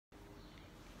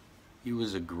He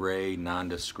was a gray,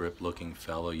 nondescript looking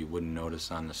fellow you wouldn't notice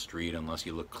on the street unless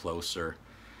you looked closer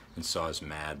and saw his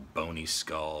mad, bony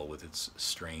skull with its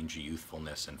strange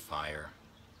youthfulness and fire.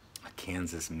 A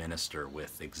Kansas minister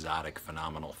with exotic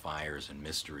phenomenal fires and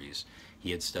mysteries. He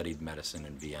had studied medicine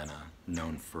in Vienna,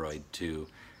 known Freud too,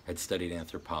 had studied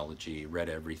anthropology, read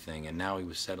everything, and now he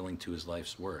was settling to his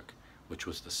life's work, which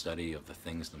was the study of the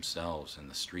things themselves and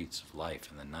the streets of life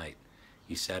in the night.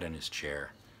 He sat in his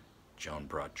chair. Joan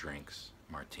brought drinks,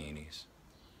 martinis.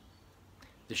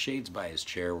 The shades by his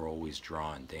chair were always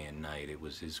drawn day and night. It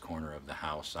was his corner of the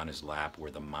house. On his lap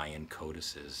were the Mayan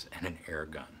codices and an air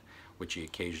gun, which he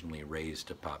occasionally raised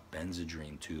to pop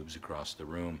benzodrine tubes across the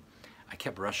room. I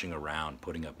kept rushing around,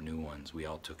 putting up new ones. We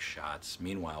all took shots.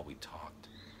 Meanwhile, we talked.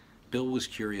 Bill was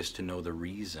curious to know the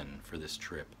reason for this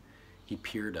trip. He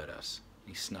peered at us.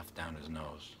 He snuffed down his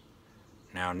nose.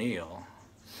 Now, Neil,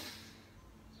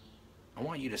 I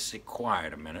want you to sit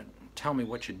quiet a minute and tell me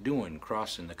what you're doing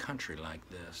crossing the country like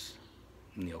this.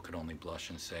 Neil could only blush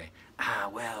and say,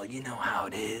 well, you know how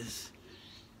it is.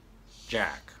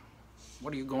 Jack,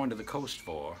 what are you going to the coast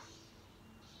for?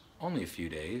 Only a few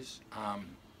days.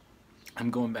 I'm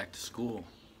going back to school.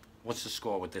 What's the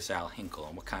score with this Al Hinkle,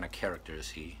 and what kind of character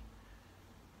is he?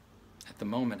 At the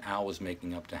moment, Al was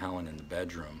making up to Helen in the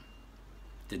bedroom.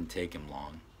 It didn't take him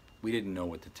long. We didn't know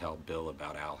what to tell Bill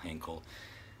about Al Hinkle.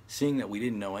 Seeing that we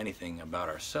didn't know anything about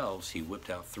ourselves, he whipped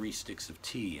out 3 sticks of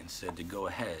tea and said to go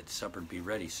ahead, supper'd be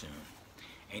ready soon.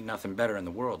 Ain't nothing better in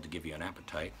the world to give you an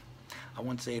appetite. I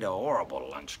once ate a horrible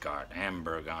lunch cart,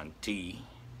 hamburg on tea,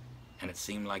 and it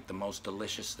seemed like the most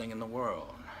delicious thing in the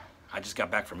world. I just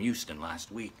got back from Houston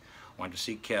last week. Went to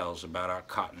see Kells about our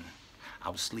cotton. I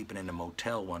was sleeping in a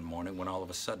motel one morning when all of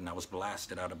a sudden I was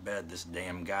blasted out of bed. This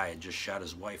damn guy had just shot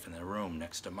his wife in the room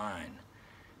next to mine.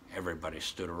 Everybody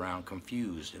stood around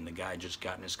confused, and the guy just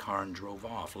got in his car and drove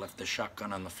off, left the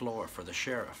shotgun on the floor for the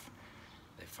sheriff.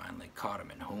 They finally caught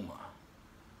him in Houma,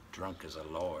 drunk as a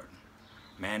lord.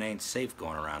 Man ain't safe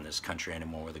going around this country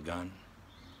anymore with a gun.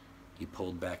 He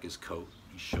pulled back his coat,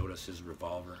 he showed us his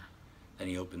revolver, then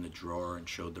he opened the drawer and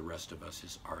showed the rest of us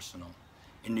his arsenal.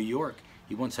 In New York,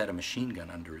 he once had a machine gun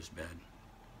under his bed.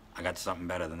 I got something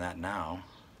better than that now.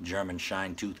 German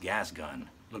shine-tooth gas gun.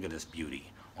 Look at this beauty.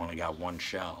 Only got 1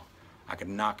 shell. I could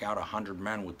knock out 100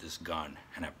 men with this gun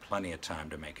and have plenty of time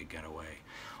to make a getaway.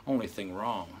 Only thing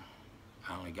wrong,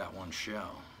 I only got 1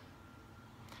 shell.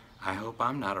 I hope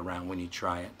I'm not around when you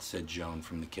try it, said Joan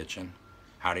from the kitchen.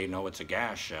 How do you know it's a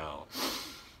gas shell?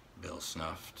 Bill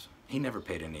snuffed. He never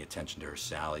paid any attention to her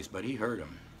sallies, but he heard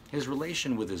him. His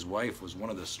relation with his wife was one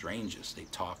of the strangest. They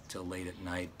talked till late at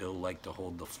night. Bill liked to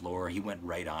hold the floor. He went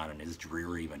right on in his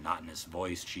dreary, monotonous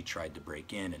voice. She tried to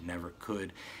break in and never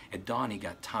could. At dawn, he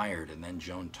got tired, and then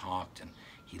Joan talked, and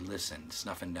he listened,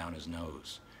 snuffing down his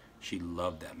nose. She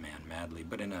loved that man madly,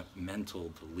 but in a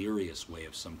mental, delirious way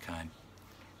of some kind.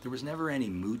 There was never any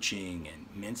mooching and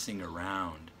mincing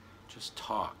around, just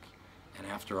talk. And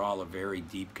after all, a very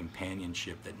deep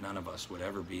companionship that none of us would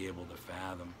ever be able to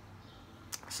fathom.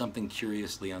 Something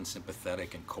curiously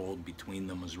unsympathetic and cold between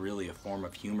them was really a form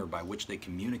of humor by which they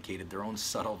communicated their own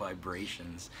subtle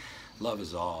vibrations. Love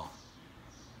is all.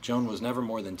 Joan was never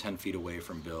more than 10 feet away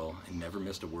from Bill and never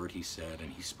missed a word he said,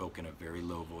 and he spoke in a very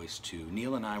low voice too.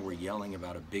 Neil and I were yelling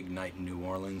about a big night in New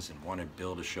Orleans and wanted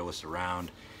Bill to show us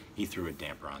around. He threw a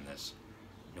damper on this.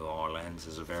 New Orleans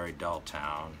is a very dull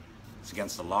town. It's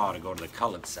against the law to go to the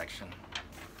colored section.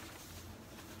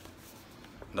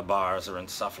 The bars are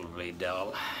insufferably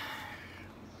dull.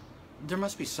 There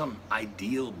must be some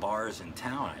ideal bars in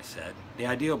town, I said. The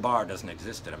ideal bar doesn't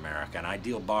exist in America. An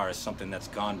ideal bar is something that's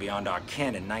gone beyond our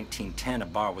ken. In 1910, a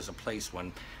bar was a place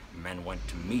when men went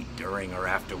to meet during or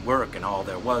after work, and all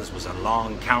there was a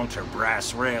long counter,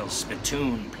 brass rails,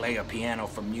 spittoon, player piano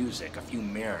for music, a few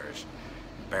mirrors,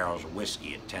 barrels of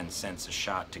whiskey at 10 cents a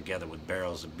shot, together with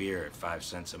barrels of beer at 5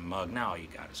 cents a mug. Now all you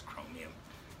got is chromium.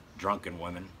 Drunken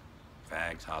women,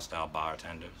 fags, hostile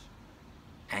bartenders,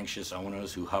 anxious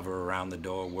owners who hover around the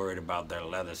door worried about their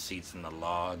leather seats in the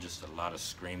law, just a lot of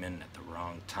screaming at the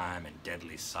wrong time and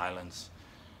deadly silence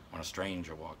when a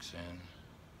stranger walks in.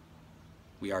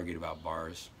 We argued about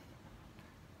bars.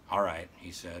 All right,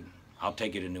 he said, I'll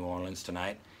take you to New Orleans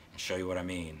tonight and show you what I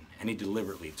mean. And he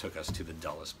deliberately took us to the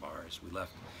dullest bars. We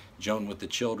left Joan with the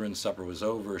children. Supper was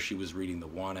over. She was reading the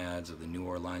want ads of the New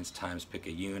Orleans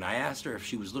Times-Picayune. I asked her if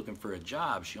she was looking for a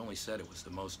job. She only said it was the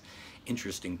most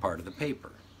interesting part of the paper.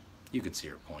 You could see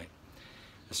her point.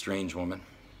 A strange woman.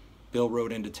 Bill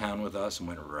rode into town with us and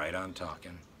went right on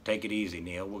talking. Take it easy,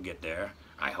 Neil. We'll get there.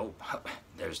 I hope.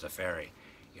 There's the ferry.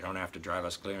 You don't have to drive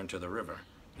us clear into the river.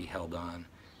 He held on.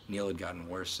 Neil had gotten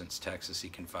worse since Texas, he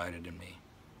confided in me.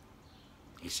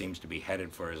 He seems to be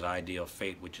headed for his ideal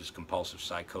fate, which is compulsive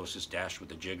psychosis dashed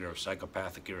with a jigger of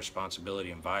psychopathic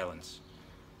irresponsibility and violence.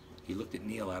 He looked at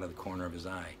Neil out of the corner of his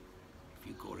eye. If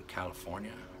you go to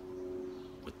California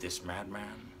with this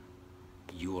madman,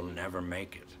 you will never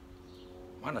make it.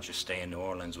 Why don't you stay in New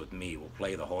Orleans with me? We'll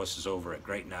play the horses over at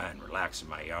Great Night and relax in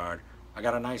my yard. I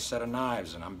got a nice set of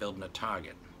knives and I'm building a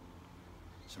target.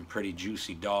 Some pretty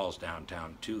juicy dolls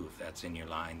downtown too, if that's in your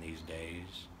line these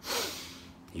days.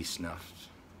 He snuffed.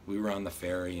 We were on the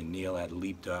ferry and Neil had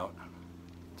leaped out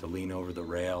to lean over the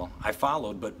rail. I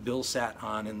followed, but Bill sat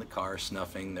on in the car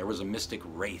snuffing. There was a mystic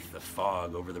wraith of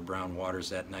fog over the brown waters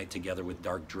that night, together with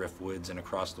dark driftwoods, and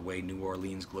across the way New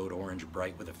Orleans glowed orange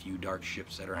bright with a few dark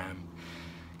ships at her helm.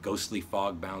 Ghostly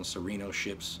fog-bound Sereno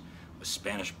ships with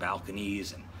Spanish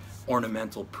balconies and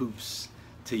ornamental poops,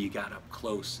 till you got up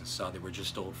close and saw they were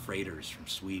just old freighters from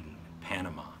Sweden and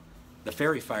Panama. The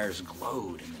ferry fires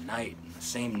glowed in the night, and the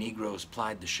same Negroes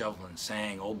plied the shovel and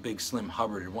sang. Old Big Slim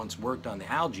Hubbard had once worked on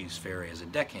the Algiers ferry as a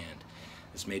deckhand.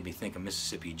 This made me think of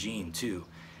Mississippi Gene, too.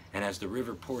 And as the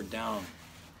river poured down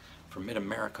from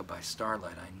mid-America by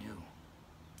starlight,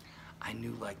 I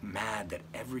knew like mad that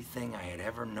everything I had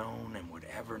ever known and would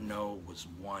ever know was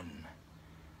one.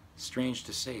 Strange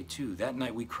to say, too, that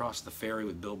night we crossed the ferry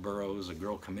with Bill Burroughs. A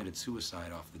girl committed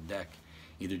suicide off the deck,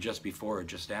 either just before or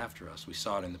just after us. We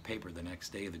saw it in the paper the next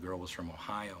day. The girl was from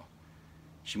Ohio.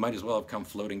 She might as well have come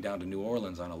floating down to New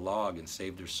Orleans on a log and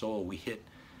saved her soul. We hit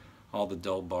all the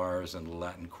dull bars and the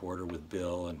Latin Quarter with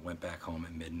Bill and went back home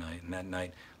at midnight. And that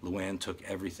night, Luann took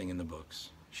everything in the books.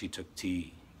 She took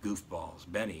tea, goofballs,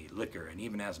 Benny, liquor, and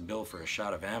even asked Bill for a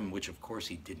shot of M, which of course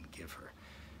he didn't give her.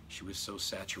 She was so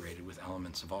saturated with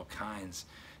elements of all kinds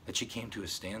that she came to a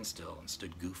standstill and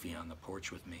stood goofy on the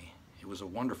porch with me. It was a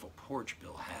wonderful porch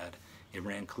Bill had. It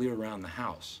ran clear around the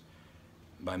house.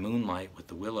 By moonlight, with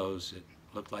the willows, it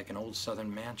looked like an old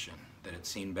southern mansion that had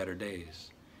seen better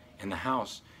days. In the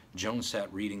house, Joan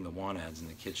sat reading the want ads in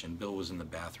the kitchen. Bill was in the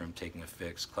bathroom taking a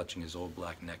fix, clutching his old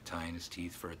black necktie in his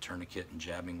teeth for a tourniquet and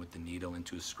jabbing with the needle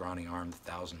into his scrawny arm the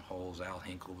 1,000 holes. Al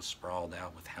Hinkle was sprawled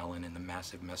out with Helen in the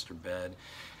massive Mester bed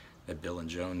that Bill and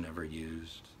Joan never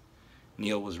used.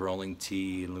 Neil was rolling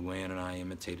tea, and Luann and I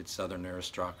imitated Southern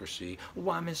aristocracy.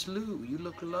 "Why, Miss Lou, you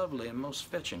look lovely and most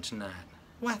fetching tonight."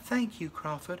 "Why, thank you,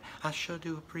 Crawford. I sure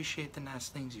do appreciate the nice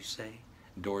things you say."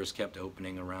 Doors kept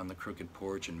opening around the crooked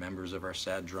porch, and members of our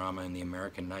sad drama in the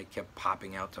American night kept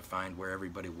popping out to find where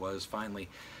everybody was. Finally,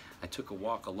 I took a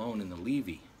walk alone in the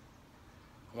levee.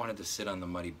 I wanted to sit on the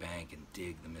muddy bank and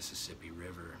dig the Mississippi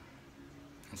River.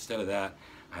 Instead of that,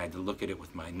 I had to look at it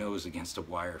with my nose against a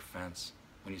wire fence.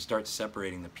 When you start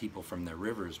separating the people from their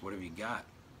rivers, what have you got?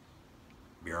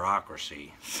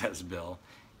 "Bureaucracy," says Bill.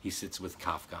 He sits with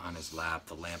Kafka on his lap.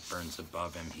 The lamp burns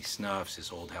above him. He snuffs.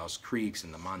 His old house creaks,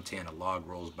 and the Montana log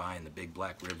rolls by in the big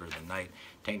black river of the night.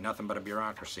 "'Tain't nothing but a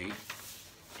bureaucracy.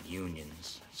 And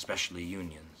unions, especially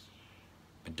unions."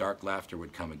 But dark laughter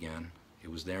would come again. It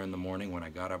was there in the morning when I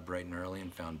got up bright and early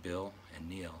and found Bill and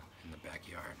Neil in the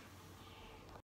backyard.